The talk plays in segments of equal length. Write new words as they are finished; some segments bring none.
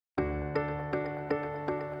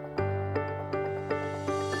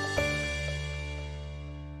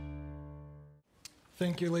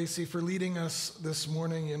Thank you, Lacey, for leading us this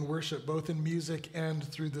morning in worship, both in music and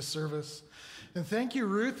through the service. And thank you,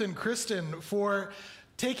 Ruth and Kristen, for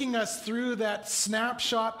taking us through that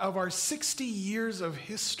snapshot of our 60 years of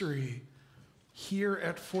history here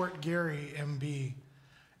at Fort Garry, MB.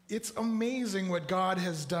 It's amazing what God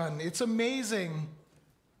has done. It's amazing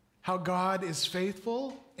how God is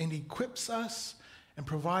faithful and equips us and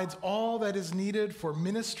provides all that is needed for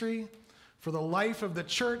ministry, for the life of the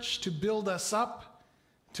church, to build us up,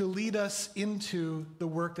 to lead us into the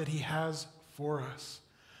work that he has for us.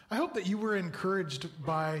 I hope that you were encouraged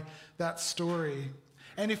by that story.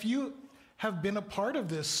 And if you have been a part of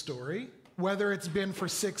this story, whether it's been for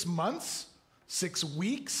 6 months, 6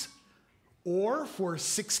 weeks, or for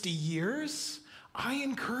 60 years, I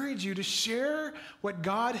encourage you to share what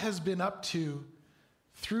God has been up to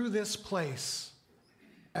through this place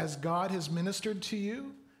as God has ministered to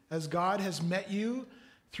you, as God has met you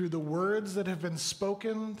through the words that have been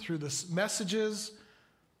spoken, through the messages,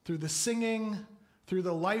 through the singing, through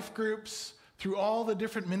the life groups, through all the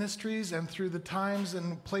different ministries, and through the times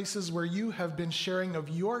and places where you have been sharing of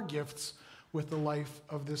your gifts with the life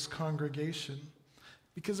of this congregation.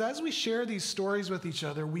 Because as we share these stories with each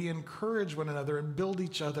other, we encourage one another and build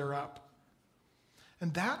each other up.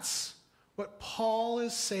 And that's what Paul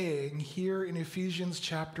is saying here in Ephesians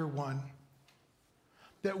chapter 1.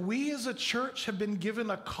 That we as a church have been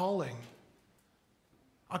given a calling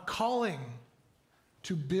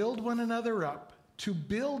to build one another up, to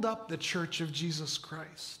build up the church of Jesus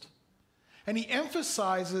Christ. And he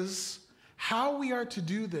emphasizes how we are to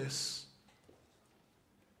do this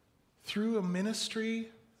through a ministry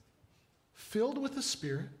filled with the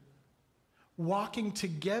Spirit, walking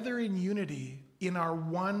together in unity in our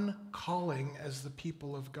one calling as the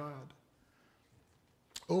people of God.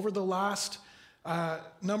 Over the last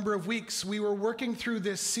number of weeks, we were working through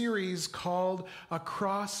this series called A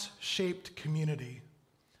Cross-Shaped Community.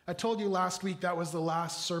 I told you last week that was the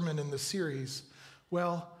last sermon in the series.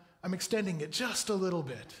 Well, I'm extending it just a little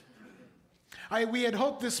bit. We had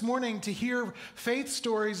hoped this morning to hear faith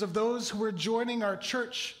stories of those who were joining our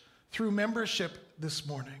church through membership this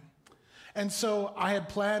morning. And so I had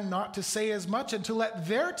planned not to say as much and to let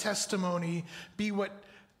their testimony be what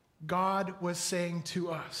God was saying to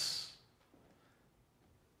us.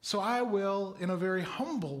 So I will, in a very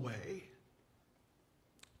humble way,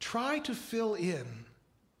 try to fill in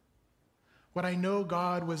what I know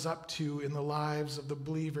God was up to in the lives of the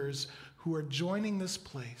believers who are joining this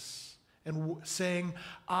place and saying,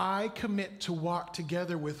 I commit to walk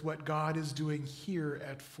together with what God is doing here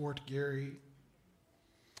at Fort Garry.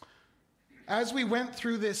 As we went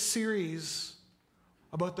through this series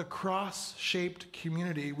about the cross-shaped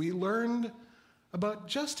community, we learned about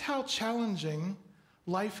just how challenging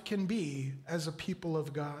life can be as a people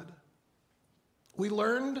of God. We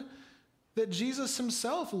learned that Jesus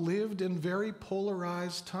himself lived in very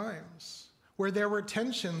polarized times, where there were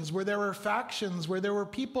tensions, where there were factions, where there were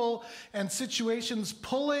people and situations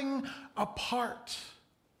pulling apart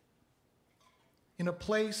in a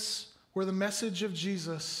place where the message of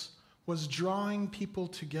Jesus was drawing people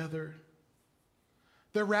together.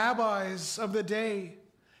 The rabbis of the day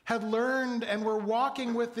had learned and were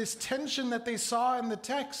walking with this tension that they saw in the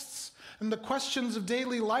texts and the questions of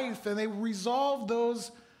daily life, and they resolved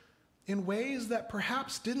those in ways that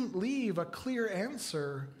perhaps didn't leave a clear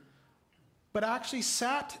answer, but actually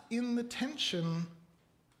sat in the tension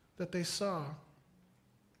that they saw.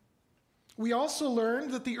 We also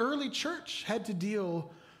learned that the early church had to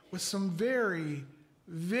deal with some very,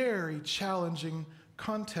 very challenging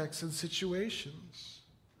contexts and situations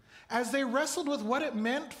as they wrestled with what it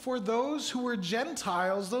meant for those who were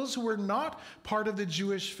Gentiles, those who were not part of the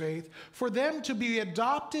Jewish faith, for them to be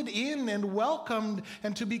adopted in and welcomed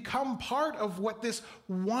and to become part of what this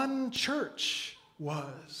one church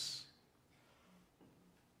was.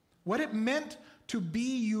 What it meant to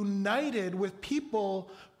be united with people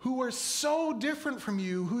who were so different from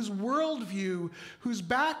you, whose worldview, whose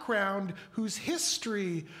background, whose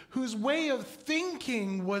history, whose way of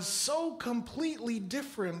thinking was so completely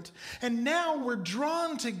different. And now we're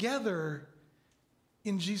drawn together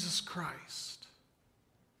in Jesus Christ.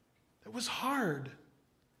 It was hard.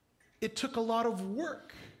 It took a lot of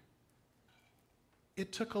work.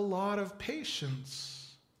 It took a lot of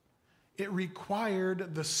patience. It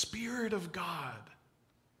required the Spirit of God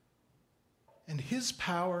and his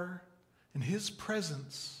power and his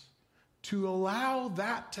presence to allow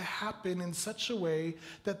that to happen in such a way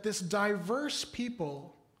that this diverse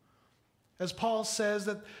people, as Paul says,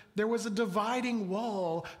 that there was a dividing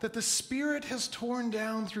wall that the Spirit has torn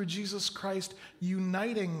down through Jesus Christ,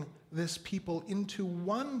 uniting this people into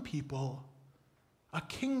one people a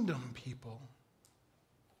kingdom people.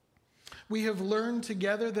 We have learned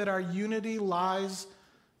together that our unity lies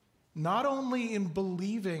not only in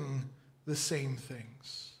believing the same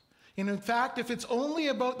things. And in fact, if it's only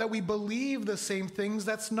about that we believe the same things,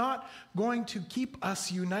 that's not going to keep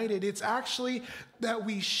us united. It's actually that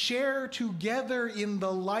we share together in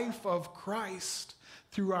the life of Christ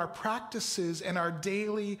through our practices and our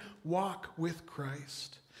daily walk with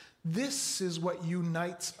Christ. This is what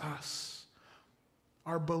unites us.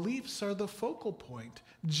 Our beliefs are the focal point.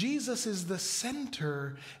 Jesus is the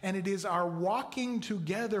center, and it is our walking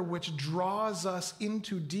together which draws us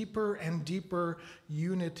into deeper and deeper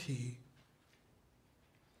unity.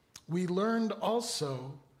 We learned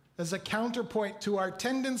also, as a counterpoint to our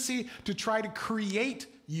tendency to try to create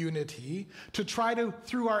unity, to try to,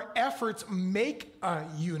 through our efforts, make a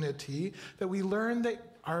unity, that we learn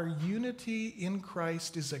that our unity in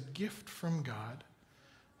Christ is a gift from God,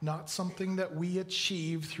 not something that we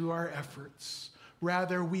achieve through our efforts.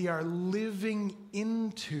 Rather, we are living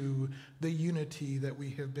into the unity that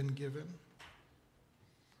we have been given.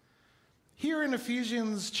 Here in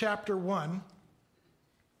Ephesians chapter 1,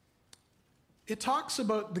 it talks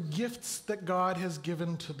about the gifts that God has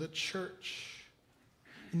given to the church.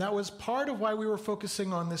 And that was part of why we were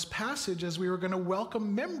focusing on this passage, as we were going to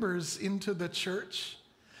welcome members into the church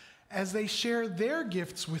as they share their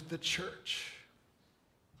gifts with the church.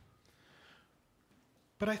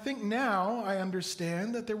 But I think now I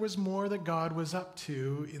understand that there was more that God was up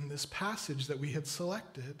to in this passage that we had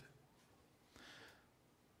selected.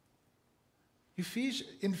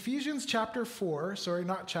 In Ephesians chapter 4,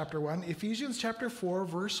 Ephesians chapter 4,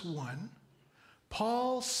 verse 1,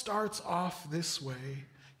 Paul starts off this way.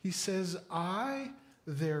 He says, I,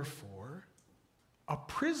 therefore, a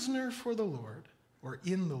prisoner for the Lord, or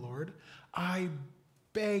in the Lord, I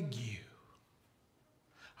beg you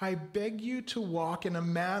to walk in a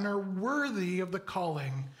manner worthy of the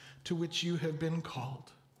calling to which you have been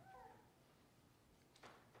called.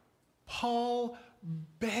 Paul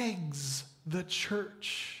begs the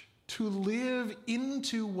church to live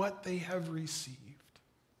into what they have received.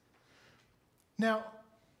 Now,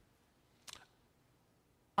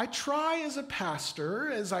 I try as a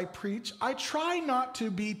pastor, as I preach, I try not to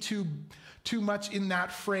be too much in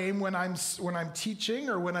that frame when I'm teaching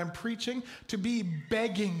or when I'm preaching, to be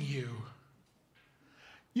begging you.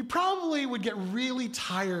 You probably would get really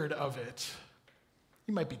tired of it.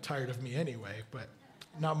 You might be tired of me anyway, but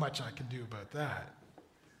not much I can do about that.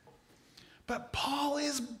 But Paul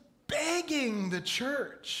is begging the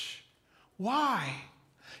church. Why?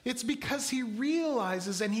 It's because he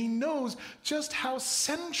realizes and he knows just how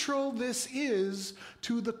central this is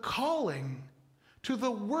to the calling, to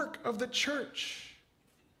the work of the church.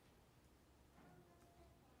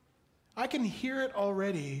 I can hear it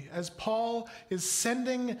already as Paul is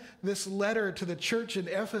sending this letter to the church in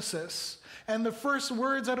Ephesus. And the first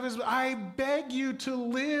words out of his, I beg you to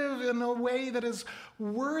live in a way that is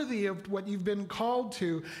worthy of what you've been called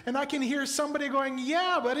to. And I can hear somebody going,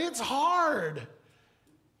 yeah, but it's hard.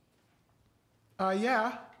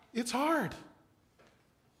 Yeah, it's hard.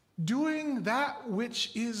 Doing that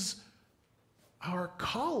which is our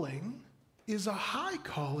calling is a high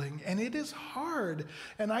calling, and it is hard.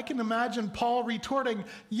 And I can imagine Paul retorting,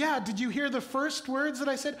 yeah, did you hear the first words that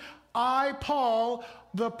I said? I, Paul,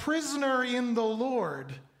 the prisoner in the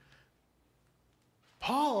Lord.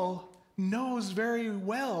 Paul knows very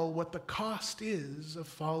well what the cost is of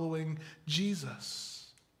following Jesus.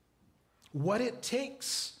 What it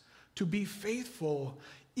takes to be faithful,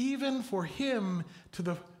 even for him to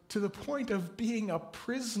the point of being a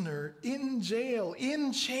prisoner in jail,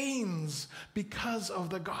 in chains, because of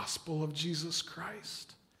the gospel of Jesus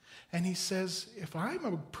Christ. And he says, if I'm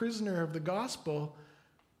a prisoner of the gospel,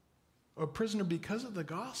 or a prisoner because of the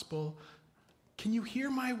gospel, can you hear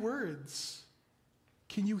my words?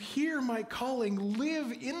 Can you hear my calling?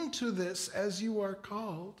 Live into this as you are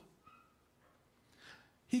called.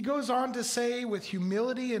 He goes on to say, with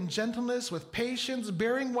humility and gentleness, with patience,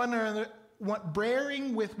 bearing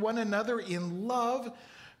with one another in love,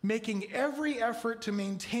 making every effort to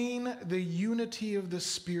maintain the unity of the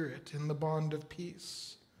Spirit in the bond of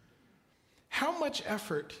peace. How much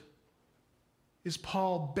effort is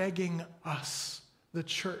Paul begging us, the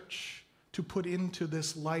church, to put into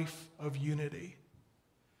this life of unity?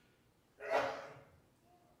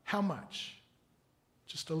 How much?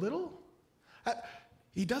 Just a little?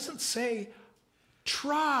 He doesn't say,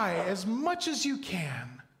 try as much as you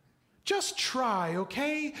can. Just try,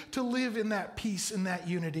 okay, to live in that peace, in that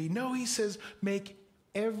unity. No, he says, make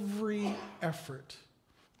every effort.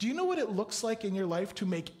 Do you know what it looks like in your life to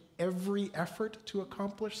make every effort to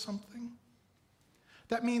accomplish something?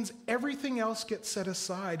 That means everything else gets set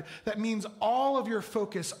aside. That means all of your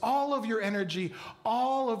focus, all of your energy,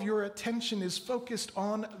 all of your attention is focused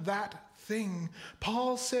on that thing.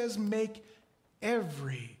 Paul says, make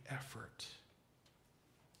every effort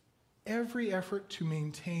to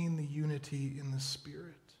maintain the unity in the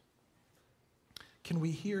Spirit. Can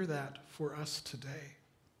we hear that for us today?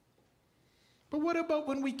 But what about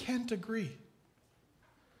when we can't agree?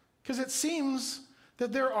 Because it seems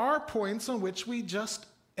that there are points on which we just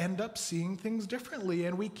end up seeing things differently,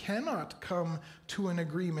 and we cannot come to an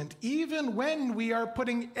agreement, even when we are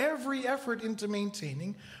putting every effort into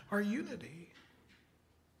maintaining our unity.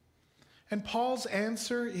 And Paul's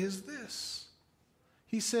answer is this.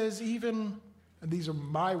 He says, even, and these are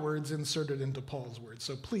my words inserted into Paul's words,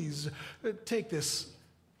 so please take this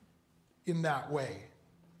in that way.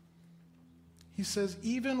 He says,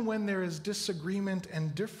 even when there is disagreement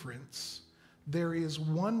and difference, there is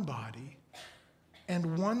one body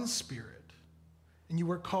and one Spirit, and you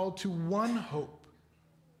are called to one hope,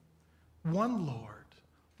 one Lord,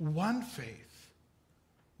 one faith,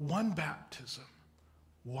 one baptism,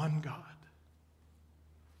 one God.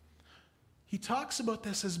 He talks about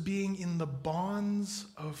this as being in the bonds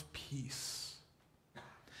of peace.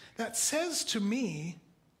 That says to me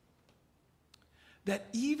that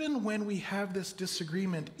even when we have this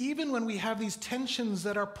disagreement, even when we have these tensions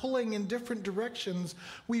that are pulling in different directions,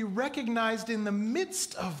 we recognized in the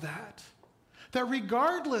midst of that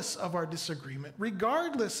regardless of our disagreement,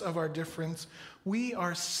 regardless of our difference, we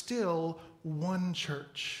are still one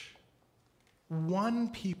church, one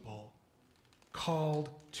people called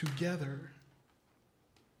together.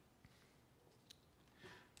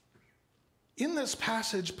 In this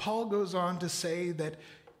passage, Paul goes on to say that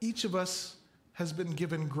each of us has been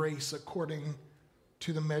given grace according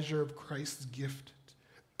to the measure of Christ's gift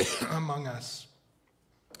among us.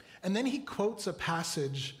 And then he quotes a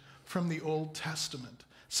passage from the Old Testament.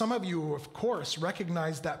 Some of you, of course,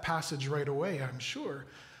 recognized that passage right away, I'm sure.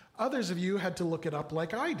 Others of you had to look it up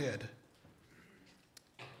like I did.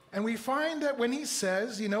 And we find that when he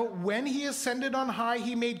says, when he ascended on high,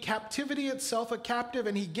 he made captivity itself a captive,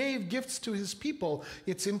 and he gave gifts to his people.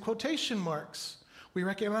 It's in quotation marks. We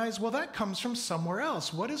recognize, well, that comes from somewhere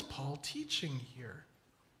else. What is Paul teaching here?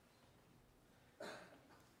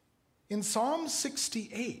 In Psalm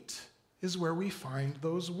 68 is where we find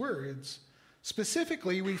those words.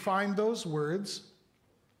 Specifically, we find those words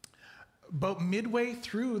about midway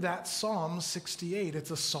through that Psalm 68.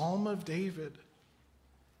 It's a Psalm of David.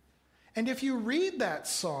 And if you read that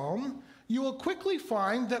psalm, you will quickly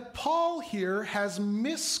find that Paul here has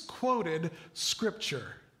misquoted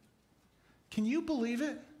Scripture. Can you believe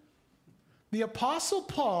it? The Apostle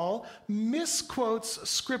Paul misquotes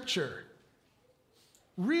Scripture.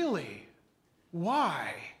 Really?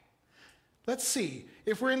 Why? Let's see.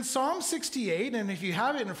 If we're in Psalm 68, and if you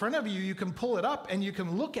have it in front of you, you can pull it up and you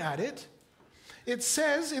can look at it. It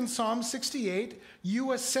says in Psalm 68,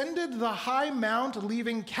 you ascended the high mount,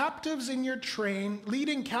 leading captives in your train,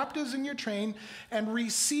 and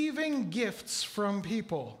receiving gifts from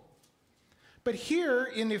people. But here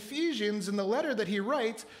in Ephesians, in the letter that he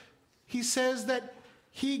writes, he says that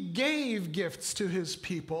he gave gifts to his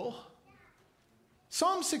people.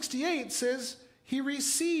 Psalm 68 says he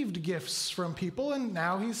received gifts from people, and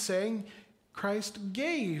now he's saying Christ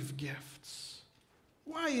gave gifts.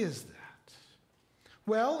 Why is that?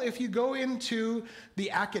 Well, if you go into the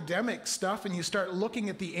academic stuff and you start looking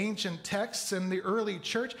at the ancient texts in the early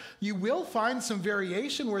church, you will find some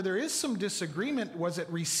variation where there is some disagreement. Was it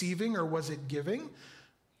receiving or was it giving?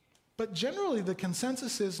 But generally the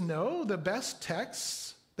consensus is no. The best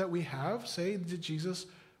texts that we have say that Jesus,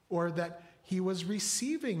 or that he was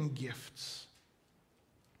receiving gifts.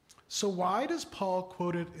 So why does Paul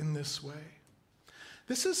quote it in this way?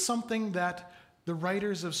 This is something that the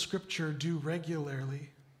writers of Scripture do regularly.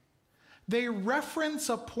 They reference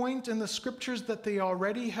a point in the Scriptures that they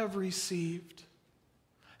already have received,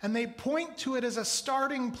 and they point to it as a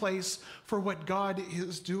starting place for what God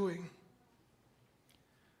is doing.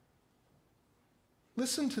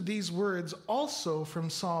 Listen to these words also from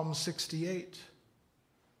Psalm 68.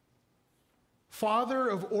 Father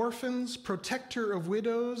of orphans, protector of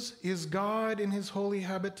widows, is God in his holy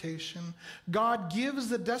habitation. God gives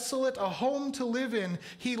the desolate a home to live in.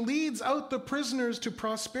 He leads out the prisoners to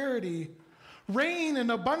prosperity. Rain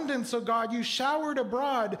in abundance, O God, you showered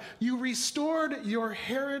abroad. You restored your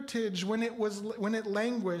heritage when it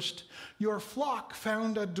languished. Your flock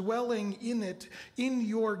found a dwelling in it. In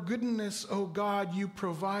your goodness, O God, you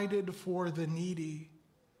provided for the needy.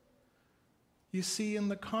 You see, in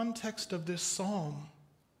the context of this psalm,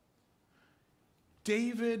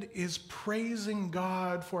 David is praising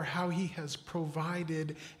God for how he has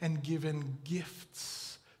provided and given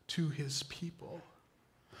gifts to his people.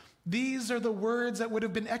 These are the words that would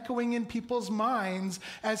have been echoing in people's minds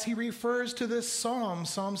as he refers to this psalm,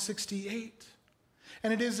 Psalm 68.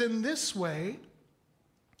 And it is in this way,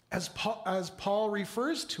 as Paul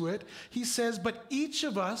refers to it, he says, "But each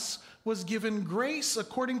of us was given grace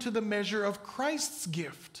according to the measure of Christ's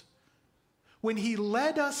gift, when he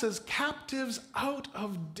led us as captives out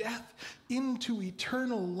of death into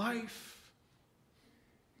eternal life."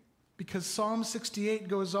 Because Psalm 68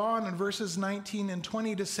 goes on in verses 19 and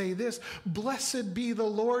 20 to say this, "Blessed be the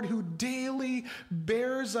Lord who daily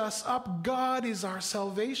bears us up. God is our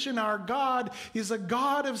salvation. Our God is a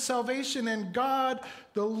God of salvation, and God,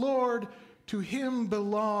 the Lord, to him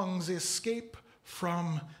belongs escape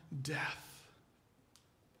from death."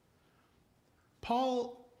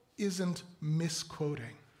 Paul isn't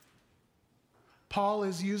misquoting. Paul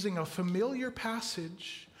is using a familiar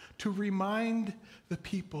passage to remind the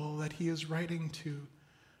people that he is writing to.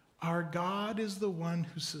 Our God is the one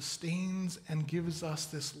who sustains and gives us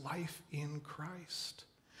this life in Christ.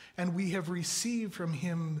 And we have received from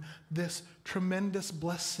him this tremendous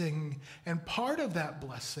blessing. And part of that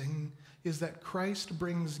blessing is that Christ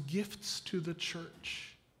brings gifts to the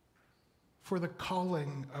church for the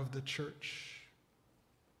calling of the church.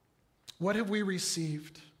 What have we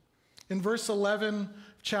received? In verse 11,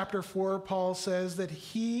 chapter 4, Paul says that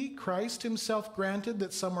he, Christ himself, granted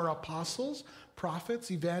that some are apostles,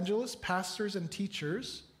 prophets, evangelists, pastors, and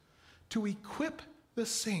teachers to equip the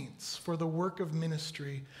saints for the work of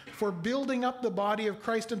ministry, for building up the body of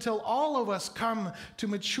Christ until all of us come to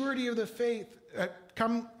maturity of the faith,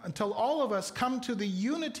 until all of us come to the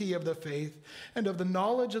unity of the faith and of the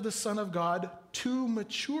knowledge of the Son of God, to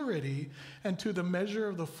maturity and to the measure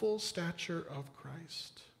of the full stature of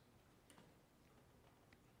Christ.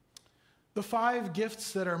 The 5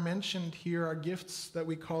 gifts that are mentioned here are gifts that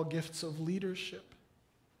we call gifts of leadership.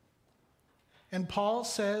 And Paul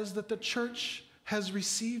says that the church has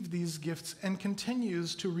received these gifts and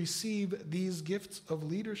continues to receive these gifts of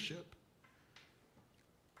leadership.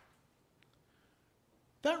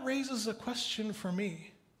 That raises a question for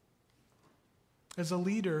me as a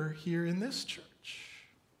leader here in this church.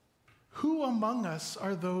 Who among us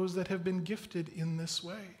are those that have been gifted in this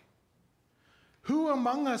way? Who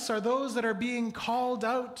among us are those that are being called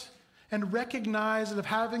out and recognized of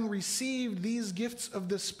having received these gifts of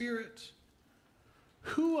the Spirit?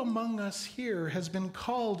 Who among us here has been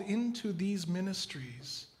called into these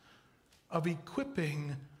ministries of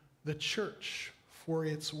equipping the church for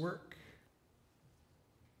its work?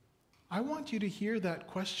 I want you to hear that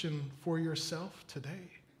question for yourself today.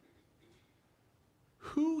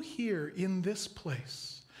 Who here in this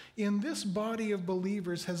place, in this body of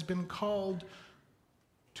believers, has been called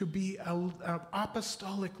to be an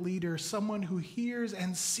apostolic leader, someone who hears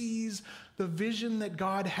and sees the vision that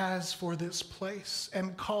God has for this place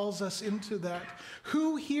and calls us into that?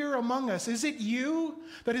 Who here among us, is it you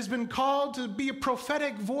that has been called to be a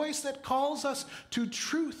prophetic voice that calls us to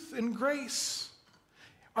truth and grace?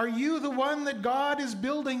 Are you the one that God is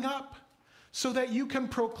building up so that you can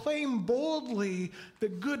proclaim boldly the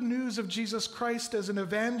good news of Jesus Christ as an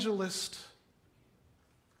evangelist?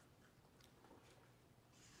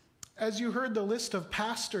 As you heard the list of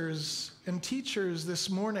pastors and teachers this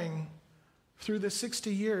morning through the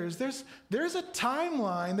 60 years, there's a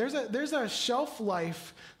timeline, there's a shelf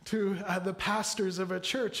life to the pastors of a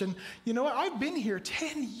church. And you know what? I've been here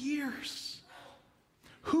 10 years.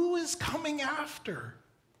 Who is coming after?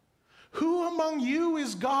 Who among you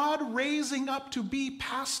is God raising up to be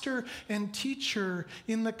pastor and teacher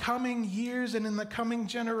in the coming years and in the coming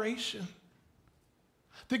generation?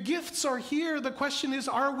 The gifts are here. The question is,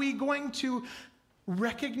 are we going to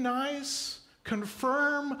recognize,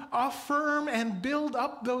 confirm, affirm, and build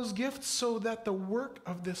up those gifts so that the work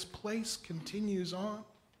of this place continues on?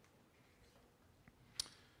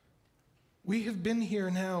 We have been here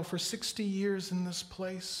now for 60 years in this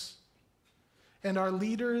place, and our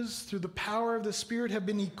leaders, through the power of the Spirit, have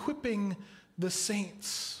been equipping the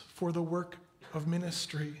saints for the work of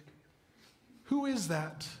ministry. Who is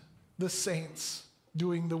that? The saints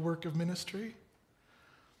doing the work of ministry?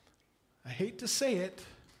 I hate to say it,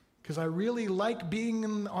 because I really like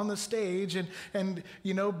being on the stage and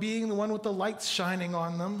being the one with the lights shining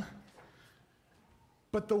on them.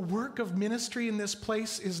 But the work of ministry in this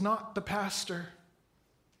place is not the pastor.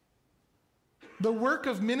 The work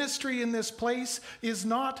of ministry in this place is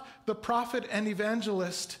not the prophet and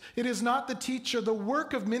evangelist. It is not the teacher. The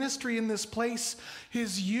work of ministry in this place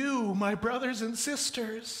is you, my brothers and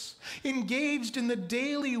sisters, engaged in the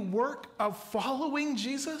daily work of following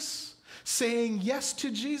Jesus, saying yes to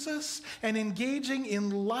Jesus, and engaging in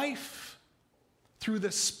life through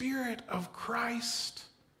the Spirit of Christ,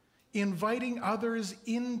 inviting others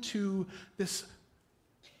into this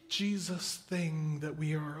Jesus thing that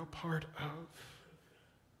we are a part of.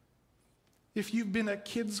 If you've been a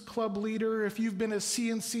kids club leader, if you've been a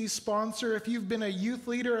CNC sponsor, if you've been a youth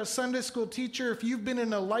leader, a Sunday school teacher, if you've been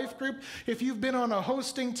in a life group, if you've been on a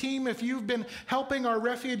hosting team, if you've been helping our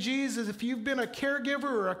refugees, if you've been a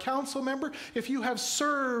caregiver or a council member, if you have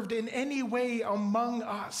served in any way among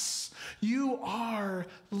us, you are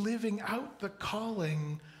living out the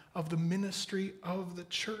calling of the ministry of the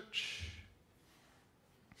church.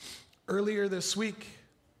 Earlier this week,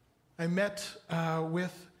 I met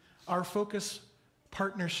with our Focus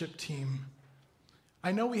Partnership team.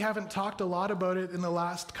 I know we haven't talked a lot about it in the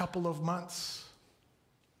last couple of months.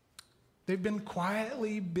 They've been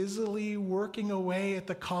quietly, busily working away at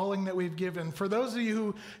the calling that we've given. For those of you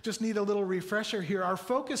who just need a little refresher here, our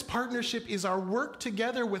Focus Partnership is our work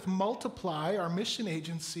together with Multiply, our mission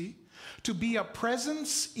agency, to be a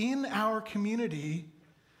presence in our community,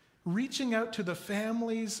 reaching out to the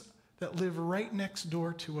families that live right next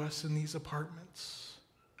door to us in these apartments.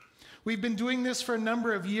 We've been doing this for a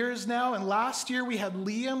number of years now, and last year we had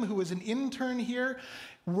Liam, who was an intern here,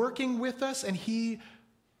 working with us, and he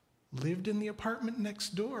lived in the apartment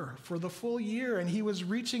next door for the full year, and he was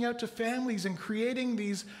reaching out to families and creating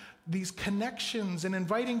these connections and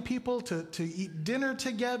inviting people to eat dinner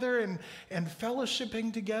together and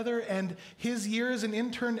fellowshipping together. And his year as an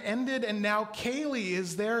intern ended, and now Kaylee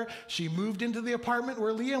is there. She moved into the apartment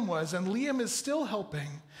where Liam was, and Liam is still helping.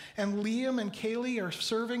 And Liam and Kaylee are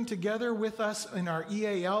serving together with us in our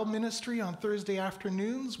EAL ministry on Thursday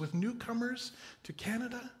afternoons with newcomers to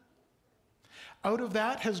Canada. Out of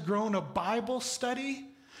that has grown a Bible study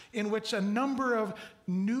in which a number of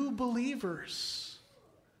new believers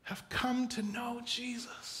have come to know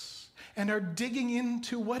Jesus and are digging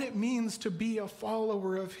into what it means to be a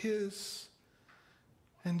follower of his.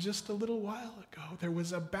 And just a little while ago, there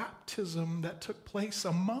was a baptism that took place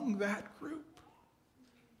among that group.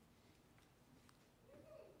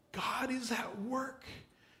 God is at work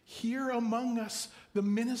here among us, the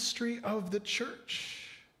ministry of the church.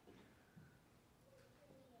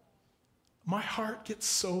 My heart gets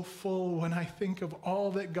so full when I think of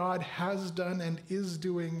all that God has done and is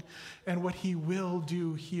doing and what he will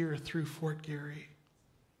do here through Fort Garry.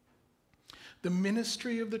 The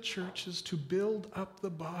ministry of the church is to build up the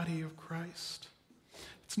body of Christ.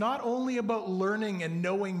 It's not only about learning and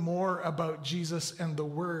knowing more about Jesus and the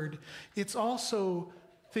Word, it's also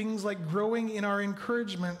things like growing in our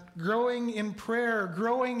encouragement, growing in prayer,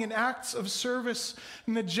 growing in acts of service,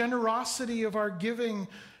 and the generosity of our giving,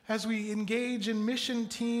 as we engage in mission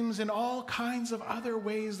teams and all kinds of other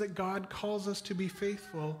ways that God calls us to be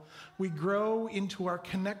faithful. We grow into our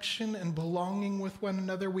connection and belonging with one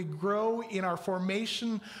another. We grow in our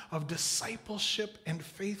formation of discipleship and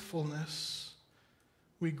faithfulness.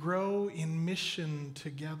 We grow in mission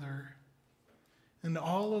together. And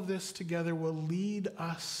all of this together will lead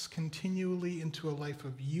us continually into a life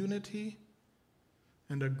of unity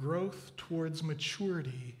and a growth towards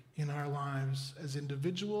maturity in our lives as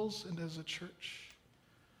individuals and as a church.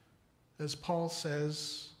 As Paul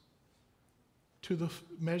says, to the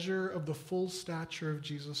measure of the full stature of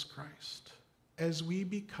Jesus Christ, as we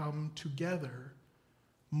become together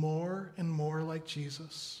more and more like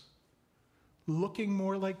Jesus, looking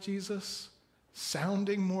more like Jesus,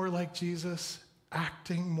 sounding more like Jesus,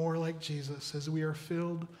 acting more like Jesus, as we are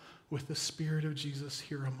filled with the Spirit of Jesus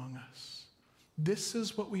here among us. This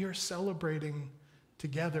is what we are celebrating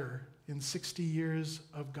together in 60 years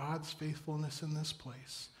of God's faithfulness in this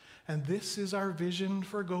place. And this is our vision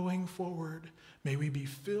for going forward. May we be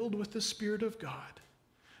filled with the Spirit of God,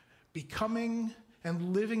 becoming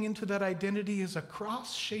and living into that identity as a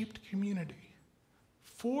cross-shaped community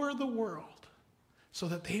for the world, so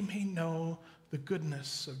that they may know the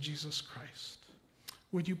goodness of Jesus Christ.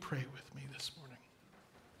 Would you pray with me this morning?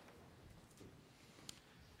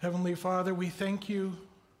 Heavenly Father, we thank you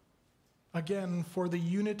again for the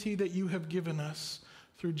unity that you have given us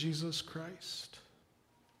through Jesus Christ.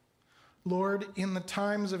 Lord, in the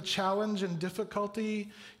times of challenge and difficulty,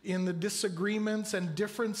 in the disagreements and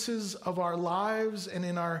differences of our lives and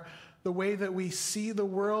in the way that we see the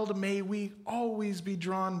world, may we always be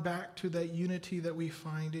drawn back to that unity that we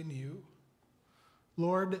find in you.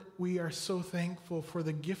 Lord, we are so thankful for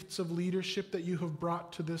the gifts of leadership that you have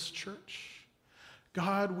brought to this church.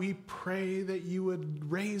 God, we pray that you would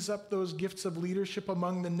raise up those gifts of leadership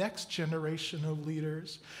among the next generation of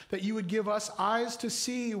leaders, that you would give us eyes to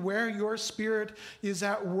see where your Spirit is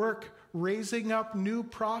at work, raising up new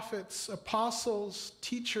prophets, apostles,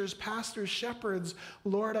 teachers, pastors, shepherds.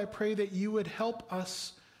 Lord, I pray that you would help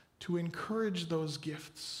us to encourage those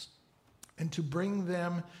gifts and to bring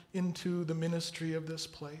them into the ministry of this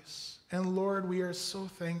place. And Lord, we are so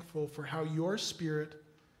thankful for how your Spirit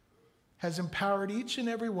has empowered each and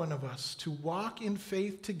every one of us to walk in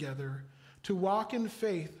faith together, to walk in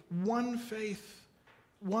faith, one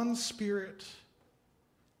Spirit,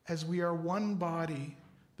 as we are one body,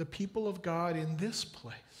 the people of God in this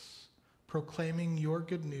place, proclaiming your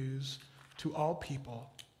good news to all people.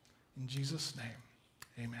 In Jesus'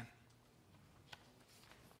 name, amen.